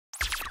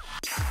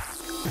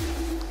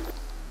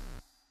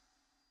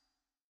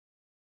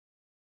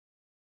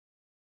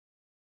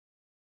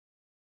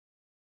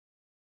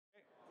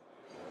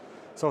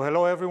So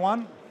hello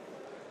everyone.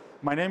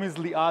 My name is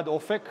Liad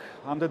Ofek.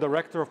 I'm the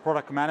Director of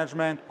Product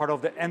Management, part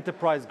of the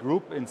Enterprise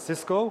Group in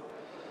Cisco.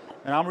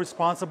 And I'm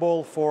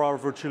responsible for our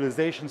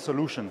virtualization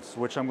solutions,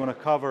 which I'm going to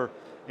cover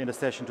in the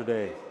session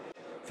today.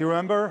 If you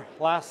remember,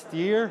 last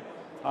year,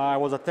 I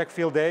was at Tech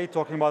Field Day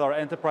talking about our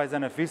Enterprise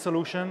NFV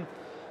solution.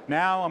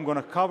 Now I'm going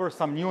to cover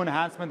some new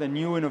enhancements and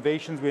new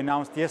innovations we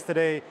announced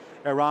yesterday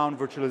around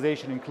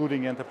virtualization,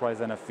 including Enterprise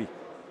NFV.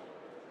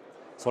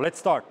 So let's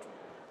start.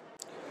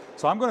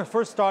 So I'm going to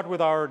first start with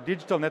our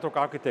digital network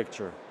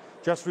architecture.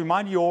 Just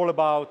remind you all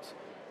about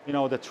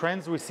the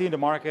trends we see in the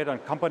market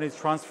and companies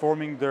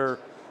transforming their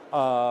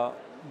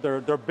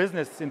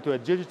business into a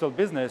digital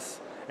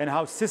business, and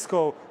how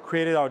Cisco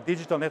created our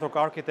digital network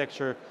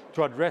architecture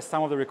to address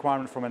some of the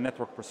requirements from a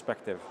network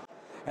perspective.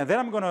 And then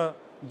I'm going to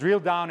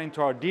drill down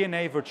into our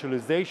DNA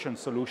virtualization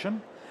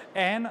solution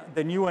and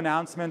the new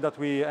announcement that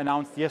we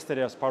announced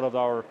yesterday as part of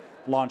our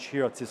launch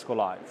here at Cisco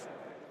Live.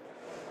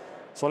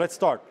 So let's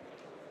start.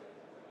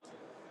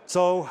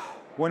 So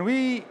when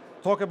we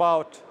talk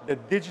about the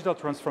digital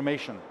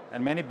transformation,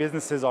 and many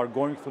businesses are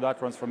going through that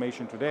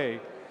transformation today,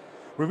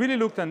 we really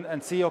looked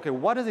and see, okay,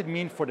 what does it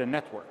mean for the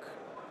network?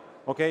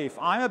 Okay, if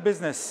I'm a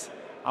business,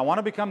 I want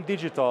to become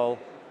digital,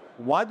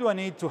 what do I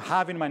need to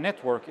have in my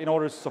network in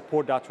order to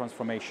support that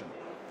transformation?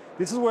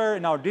 This is where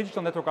in our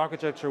digital network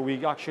architecture,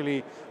 we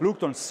actually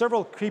looked on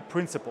several key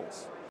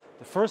principles.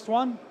 The first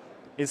one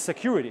is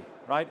security,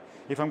 right?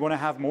 If I'm going to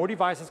have more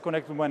devices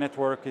connected to my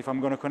network, if I'm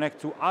going to connect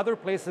to other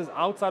places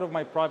outside of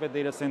my private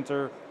data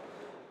center,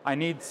 I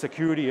need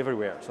security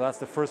everywhere. So that's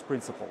the first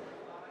principle.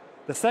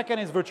 The second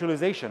is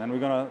virtualization, and we're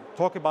going to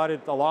talk about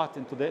it a lot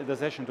in the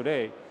session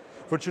today.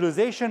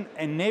 Virtualization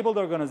enabled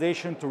the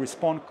organization to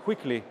respond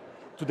quickly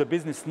to the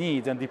business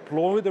needs and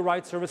deploy the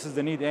right services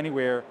they need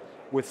anywhere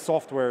with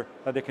software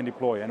that they can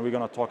deploy, and we're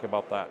going to talk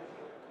about that.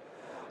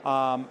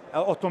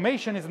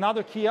 Automation is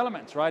another key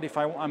element, right? If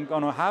I'm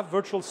going to have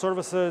virtual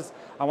services,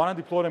 I want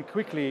to deploy them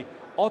quickly.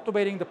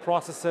 Automating the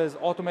processes,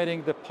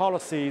 automating the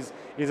policies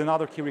is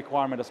another key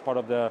requirement as part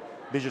of the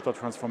digital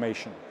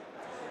transformation.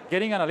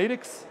 Getting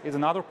analytics is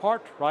another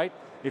part, right?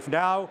 If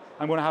now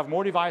I'm going to have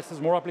more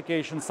devices, more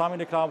applications, some in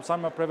the cloud,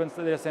 some in my private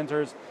data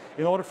centers,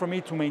 in order for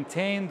me to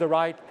maintain the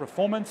right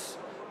performance,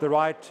 the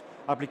right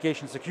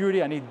application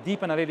security, I need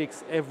deep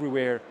analytics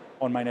everywhere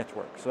on my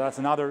network. So that's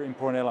another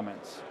important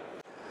element.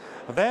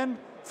 Then,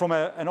 from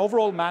an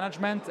overall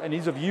management and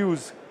ease of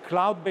use,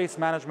 cloud-based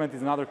management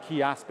is another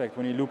key aspect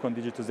when you look on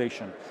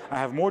digitization. I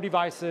have more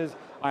devices,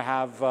 I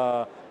have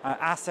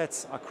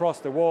assets across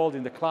the world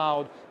in the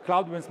cloud.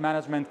 Cloud-based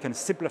management can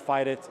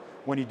simplify it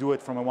when you do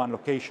it from one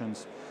location.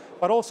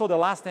 But also the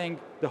last thing,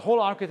 the whole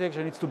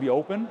architecture needs to be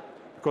open,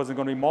 because there's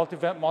going to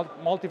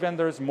be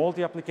multi-vendors,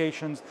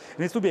 multi-applications. It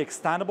needs to be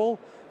extendable,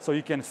 so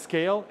you can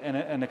scale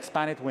and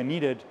expand it when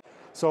needed.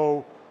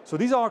 So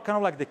these are kind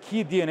of like the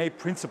key DNA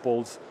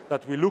principles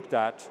that we looked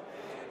at.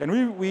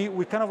 And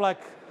we kind of like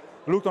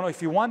looked on,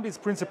 if you want this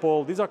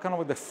principle, these are kind of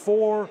like the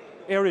 4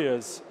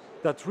 areas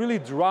that really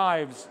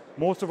drives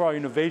most of our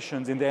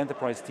innovations in the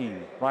enterprise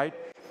team, right?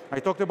 I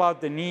talked about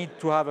the need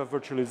to have a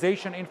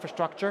virtualization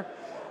infrastructure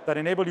that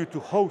enable you to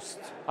host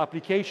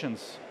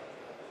applications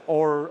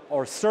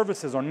or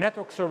services or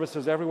network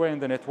services everywhere in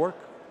the network.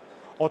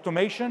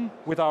 Automation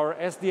with our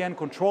SDN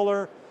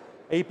controller,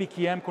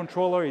 APKM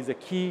controller is a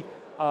key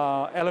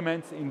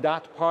element in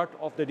that part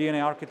of the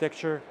DNA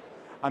architecture.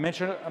 I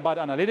mentioned about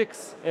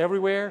analytics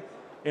everywhere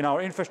in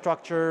our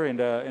infrastructure, in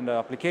the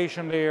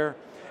application layer,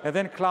 and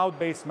then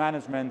cloud-based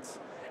management.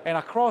 And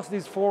across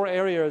these 4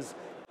 areas,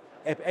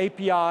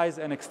 APIs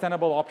and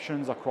extendable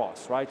options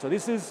across, right? So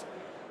this is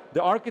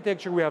the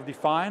architecture we have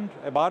defined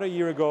about a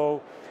year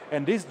ago,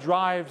 and this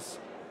drives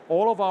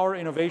all of our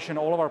innovation,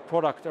 all of our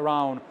product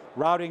around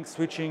routing,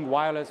 switching,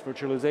 wireless,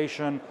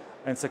 virtualization,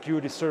 and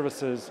security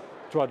services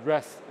to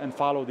address and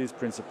follow these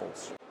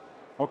principles.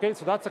 Okay,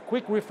 so that's a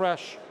quick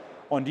refresh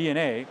on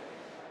DNA.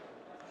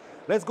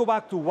 Let's go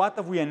back to what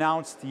have we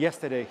announced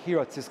yesterday here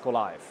at Cisco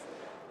Live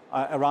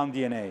around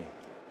DNA.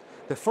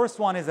 The first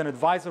one is an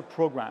advisor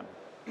program.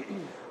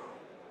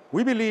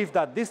 We believe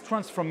that this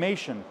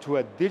transformation to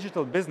a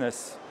digital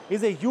business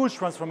is a huge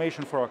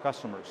transformation for our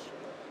customers.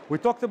 We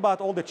talked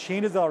about all the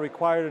changes that are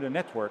required in the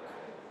network.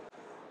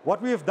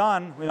 What we have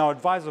done in our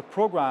advisor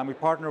program, we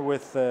partner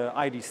with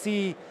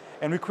IDC,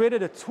 and we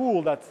created a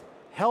tool that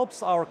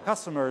helps our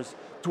customers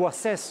to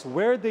assess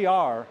where they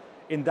are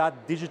in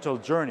that digital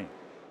journey.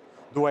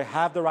 Do I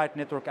have the right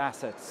network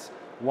assets?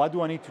 What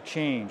do I need to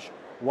change?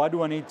 What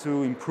do I need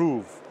to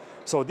improve?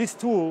 So this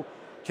tool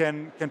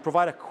can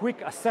provide a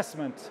quick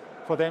assessment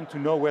for them to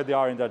know where they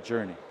are in that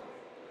journey.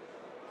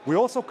 We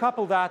also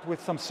couple that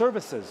with some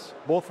services,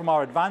 both from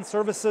our advanced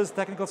services,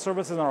 technical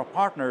services, and our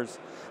partners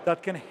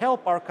that can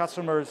help our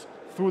customers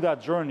through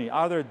that journey,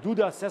 either do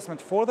the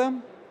assessment for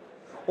them,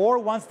 or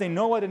once they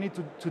know what they need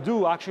to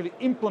do, actually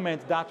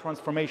implement that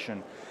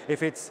transformation.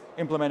 If it's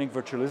implementing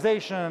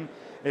virtualization,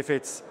 if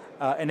it's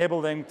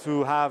enable them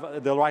to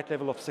have the right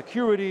level of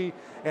security,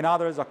 and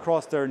others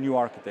across their new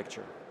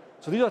architecture.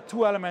 So these are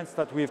 2 elements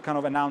that we've kind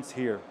of announced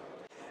here.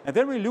 And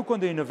then we look on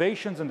the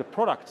innovations and the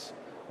products.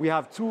 We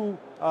have two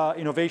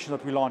innovations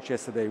that we launched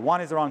yesterday.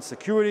 One is around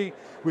security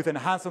with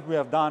enhancement we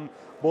have done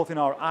both in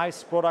our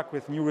ICE product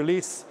with new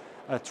release,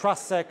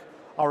 TrustSec,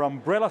 our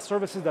umbrella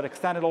services that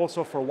extended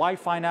also for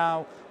Wi-Fi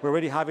now. We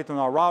already have it on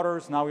our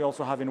routers. Now we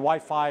also have in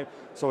Wi-Fi.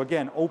 So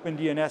again, open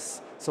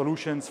DNS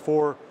solutions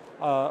for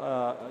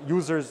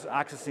users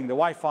accessing the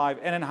Wi-Fi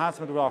and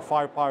enhancement with our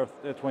Firepower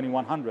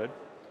 2100.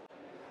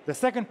 The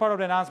second part of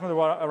the announcement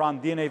was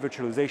around DNA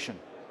virtualization.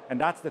 And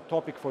that's the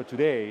topic for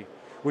today,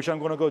 which I'm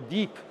going to go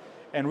deep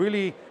and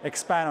really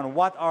expand on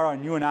what are our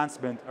new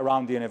announcements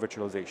around DNA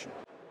virtualization.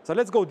 So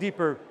let's go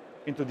deeper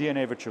into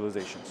DNA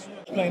virtualizations.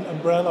 Explain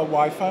Umbrella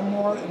Wi-Fi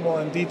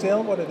more in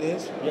detail, what it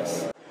is?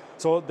 Yes.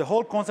 So the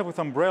whole concept with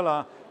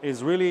Umbrella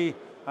is really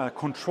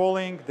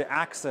controlling the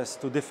access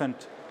to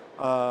different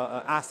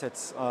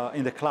assets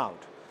in the cloud,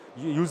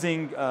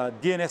 using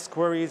DNS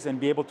queries and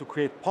be able to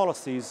create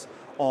policies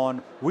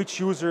on which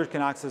user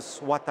can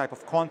access what type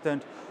of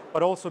content,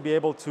 but also be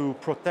able to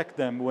protect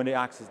them when they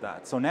access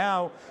that. So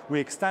now we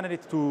extended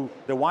it to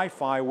the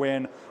Wi-Fi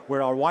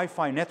where our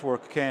Wi-Fi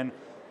network can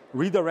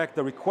redirect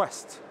the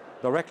request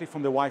directly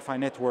from the Wi-Fi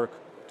network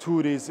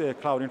to this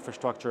cloud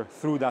infrastructure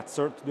through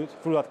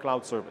that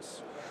cloud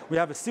service. We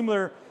have a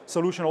similar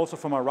solution also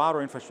from our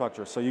router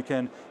infrastructure. So you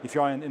can, if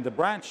you are in the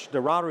branch, the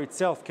router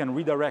itself can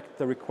redirect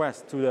the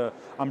request to the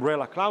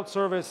Umbrella cloud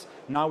service.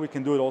 Now we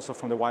can do it also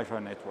from the Wi-Fi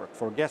network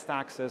for guest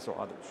access or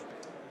others.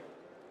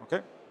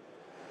 Okay?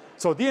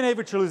 So DNA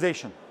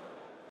virtualization.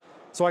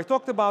 So I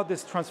talked about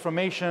this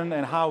transformation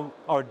and how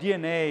our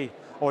DNA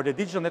or the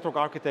digital network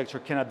architecture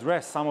can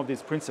address some of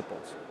these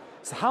principles.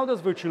 So how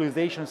does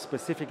virtualization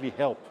specifically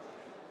help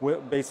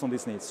based on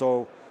these needs?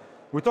 So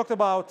we talked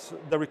about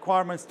the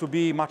requirements to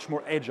be much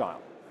more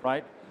agile,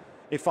 right?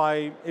 If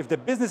the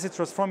business is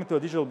transforming to a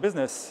digital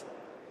business,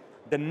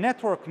 the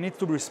network needs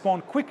to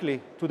respond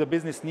quickly to the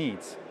business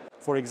needs.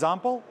 For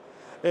example,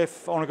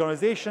 if an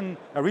organization,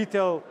 a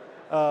retail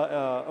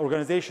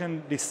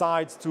organization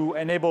decides to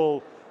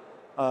enable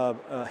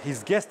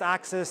his guest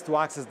access to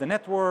access the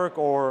network,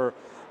 or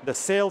the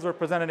sales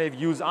representative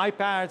use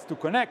iPads to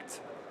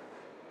connect,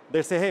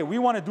 they say, hey, we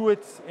want to do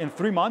it in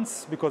 3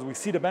 months because we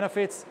see the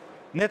benefits.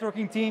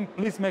 Networking team,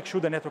 please make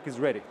sure the network is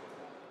ready.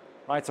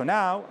 Right, so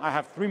now I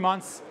have 3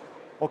 months.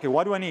 Okay,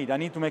 what do I need? I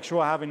need to make sure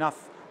I have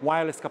enough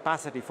wireless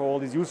capacity for all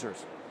these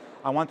users.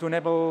 I want to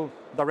enable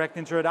direct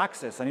internet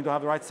access. I need to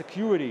have the right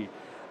security.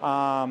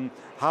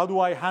 How do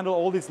I handle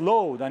all this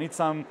load? I need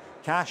some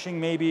caching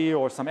maybe,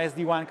 or some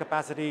SD-WAN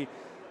capacity.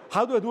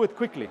 How do I do it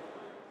quickly?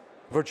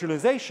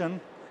 Virtualization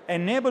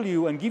enable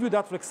you and give you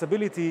that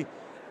flexibility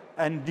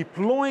and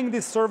deploying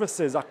these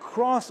services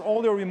across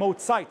all your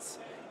remote sites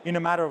in a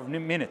matter of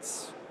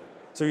minutes.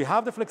 So you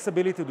have the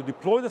flexibility to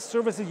deploy the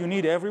services you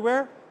need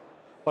everywhere,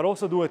 but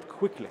also do it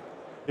quickly.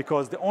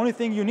 Because the only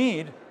thing you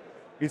need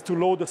is to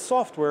load the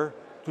software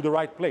to the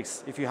right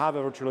place if you have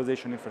a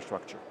virtualization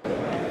infrastructure.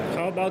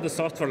 How about the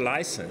software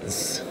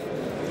license?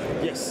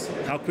 Yes.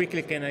 How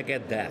quickly can I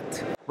get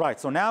that? Right,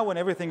 so now when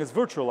everything is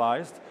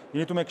virtualized, you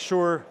need to make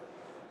sure,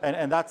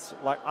 and that's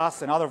like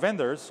us and other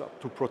vendors,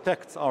 to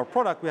protect our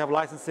product, we have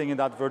licensing in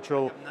that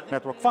virtual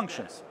network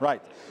functions,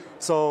 right?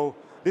 So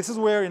this is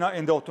where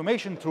in the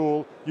automation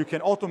tool, you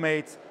can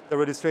automate the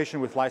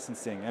registration with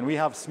licensing. And we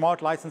have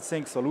smart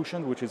licensing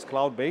solution, which is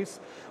cloud-based,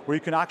 where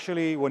you can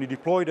actually, when you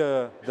deploy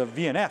the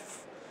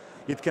VNF,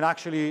 it can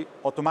actually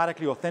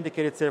automatically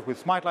authenticate itself with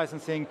smart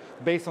licensing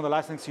based on the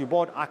license you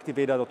bought,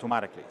 activate that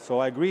automatically. So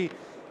I agree,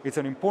 it's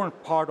an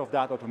important part of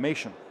that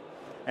automation.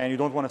 And you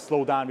don't want to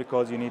slow down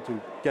because you need to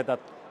get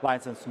that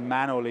license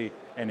manually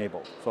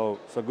enabled. So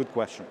it's a good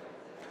question.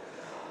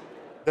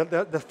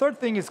 The third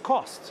thing is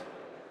cost,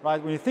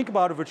 right? When you think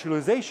about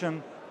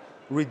virtualization,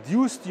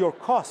 reduced your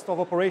cost of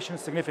operations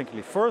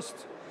significantly.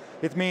 First,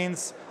 it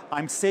means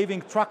I'm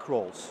saving truck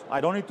rolls. I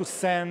don't need to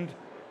send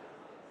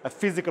a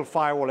physical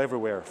firewall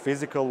everywhere,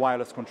 physical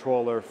wireless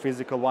controller,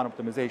 physical WAN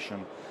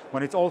optimization.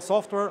 When it's all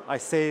software, I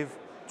save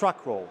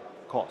truck roll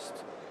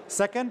cost.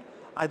 Second,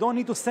 I don't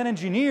need to send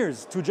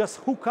engineers to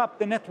just hook up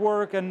the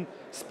network and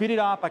speed it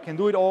up. I can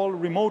do it all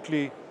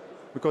remotely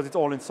because it's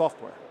all in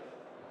software,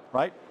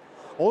 right?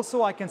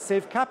 Also, I can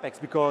save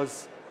CapEx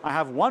because I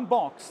have one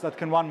box that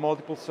can run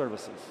multiple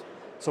services.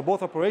 So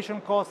both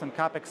operational costs and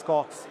CapEx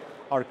costs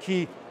are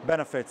key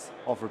benefits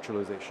of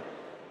virtualization.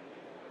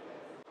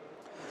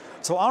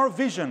 So our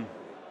vision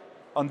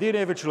on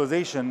DNA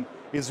virtualization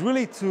is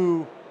really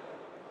to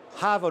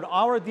have on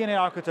our DNA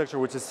architecture,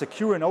 which is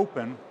secure and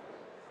open,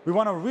 we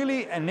want to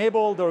really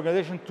enable the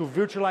organization to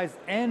virtualize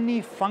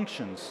any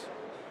functions.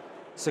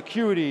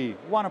 Security,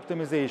 WAN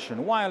optimization,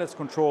 wireless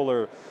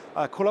controller,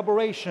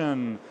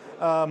 collaboration,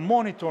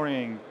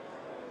 monitoring,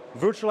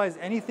 virtualize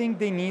anything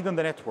they need on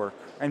the network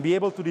and be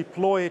able to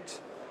deploy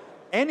it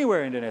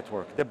anywhere in the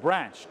network, the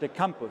branch, the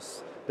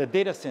campus, the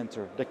data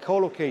center, the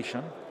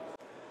co-location,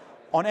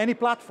 on any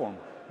platform,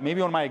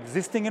 maybe on my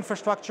existing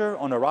infrastructure,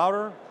 on a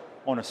router,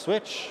 on a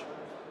switch,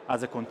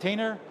 as a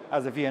container,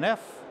 as a VNF,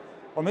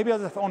 or maybe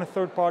on a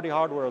third-party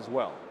hardware as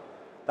well.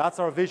 That's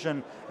our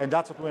vision, and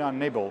that's what we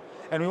enable.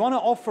 And we want to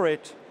offer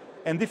it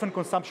and different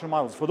consumption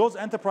models. For those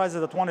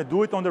enterprises that want to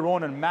do it on their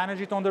own and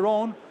manage it on their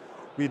own,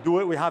 we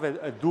have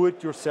a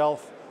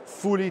do-it-yourself,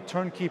 fully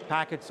turnkey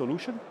package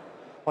solution.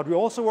 But we're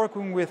also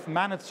working with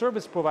managed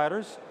service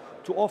providers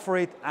to offer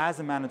it as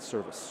a managed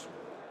service.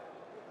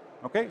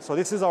 Okay, so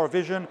this is our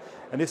vision,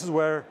 and this is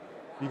where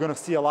you're going to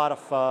see a lot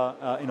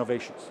of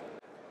innovations.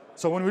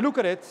 So when we look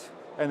at it,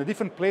 and the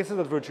different places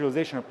that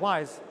virtualization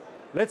applies,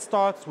 let's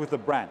start with the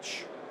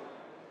branch.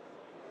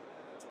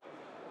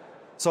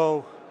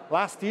 So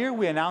last year,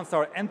 we announced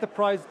our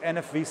enterprise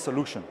NFV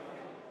solution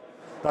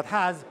that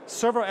has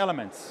several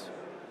elements.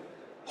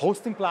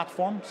 Hosting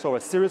platform, so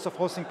a series of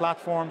hosting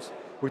platforms.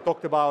 We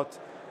talked about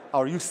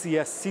our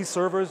UCSC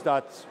servers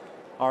that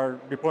are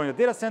deploying the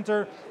data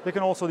center. They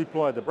can also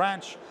deploy at the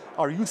branch.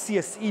 Our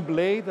UCSE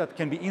blade that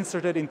can be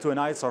inserted into an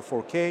ISR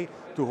 4K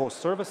to host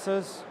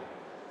services.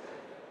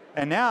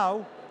 And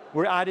now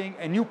we're adding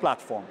a new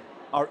platform,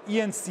 our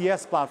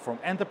ENCS platform,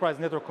 Enterprise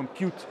Network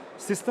Compute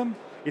System.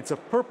 It's a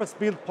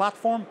purpose-built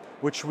platform,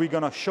 which we're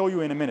going to show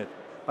you in a minute.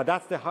 But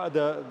that's the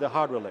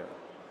hardware layer.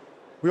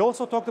 We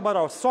also talked about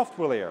our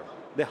software layer,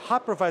 the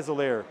hypervisor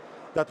layer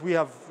that we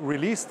have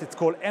released. It's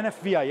called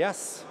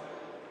NFVIS.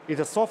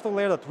 It's a software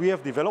layer that we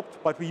have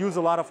developed, but we use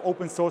a lot of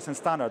open source and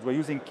standards. We're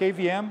using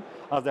KVM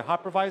as the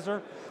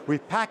hypervisor. We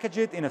package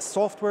it in a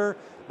software,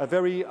 a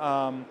very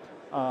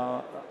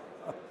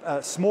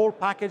a small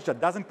package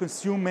that doesn't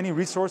consume many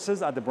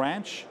resources at the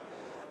branch.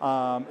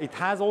 It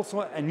has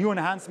also a new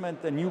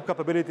enhancement, a new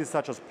capabilities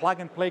such as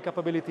plug-and-play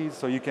capabilities,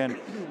 so you can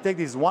take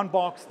this one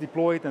box,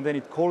 deploy it, and then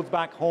it calls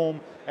back home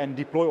and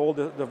deploy all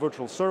the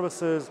virtual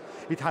services.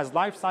 It has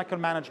lifecycle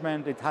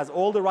management. It has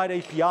all the right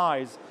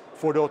APIs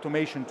for the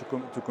automation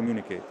to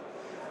communicate.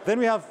 Then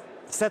we have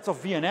sets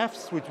of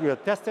VNFs, which we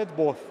have tested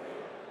both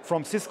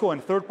from Cisco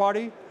and third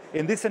party.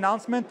 In this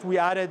announcement, we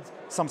added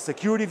some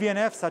security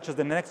VNFs, such as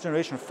the next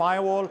generation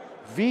firewall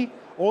V,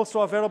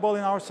 also available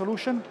in our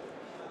solution.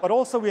 But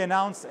also we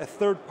announced a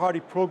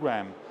third-party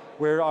program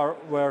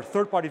where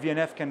third-party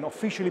VNF can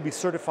officially be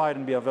certified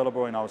and be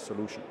available in our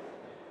solution.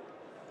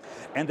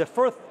 And the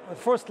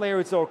first layer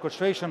is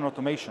orchestration and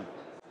automation.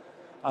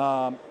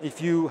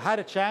 If you had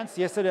a chance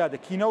yesterday at the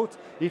keynote,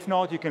 if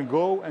not, you can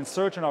go and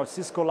search on our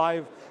Cisco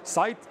Live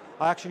site.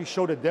 I actually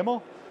showed a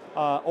demo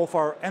of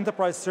our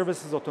enterprise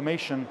services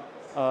automation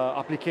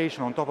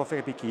application on top of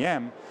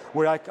APKM,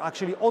 where I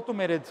actually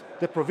automated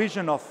the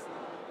provision of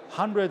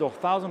hundreds or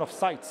thousands of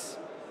sites.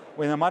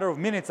 In a matter of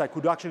minutes, I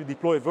could actually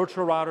deploy a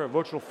virtual router, a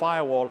virtual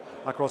firewall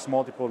across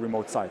multiple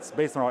remote sites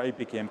based on our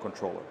APKM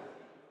controller.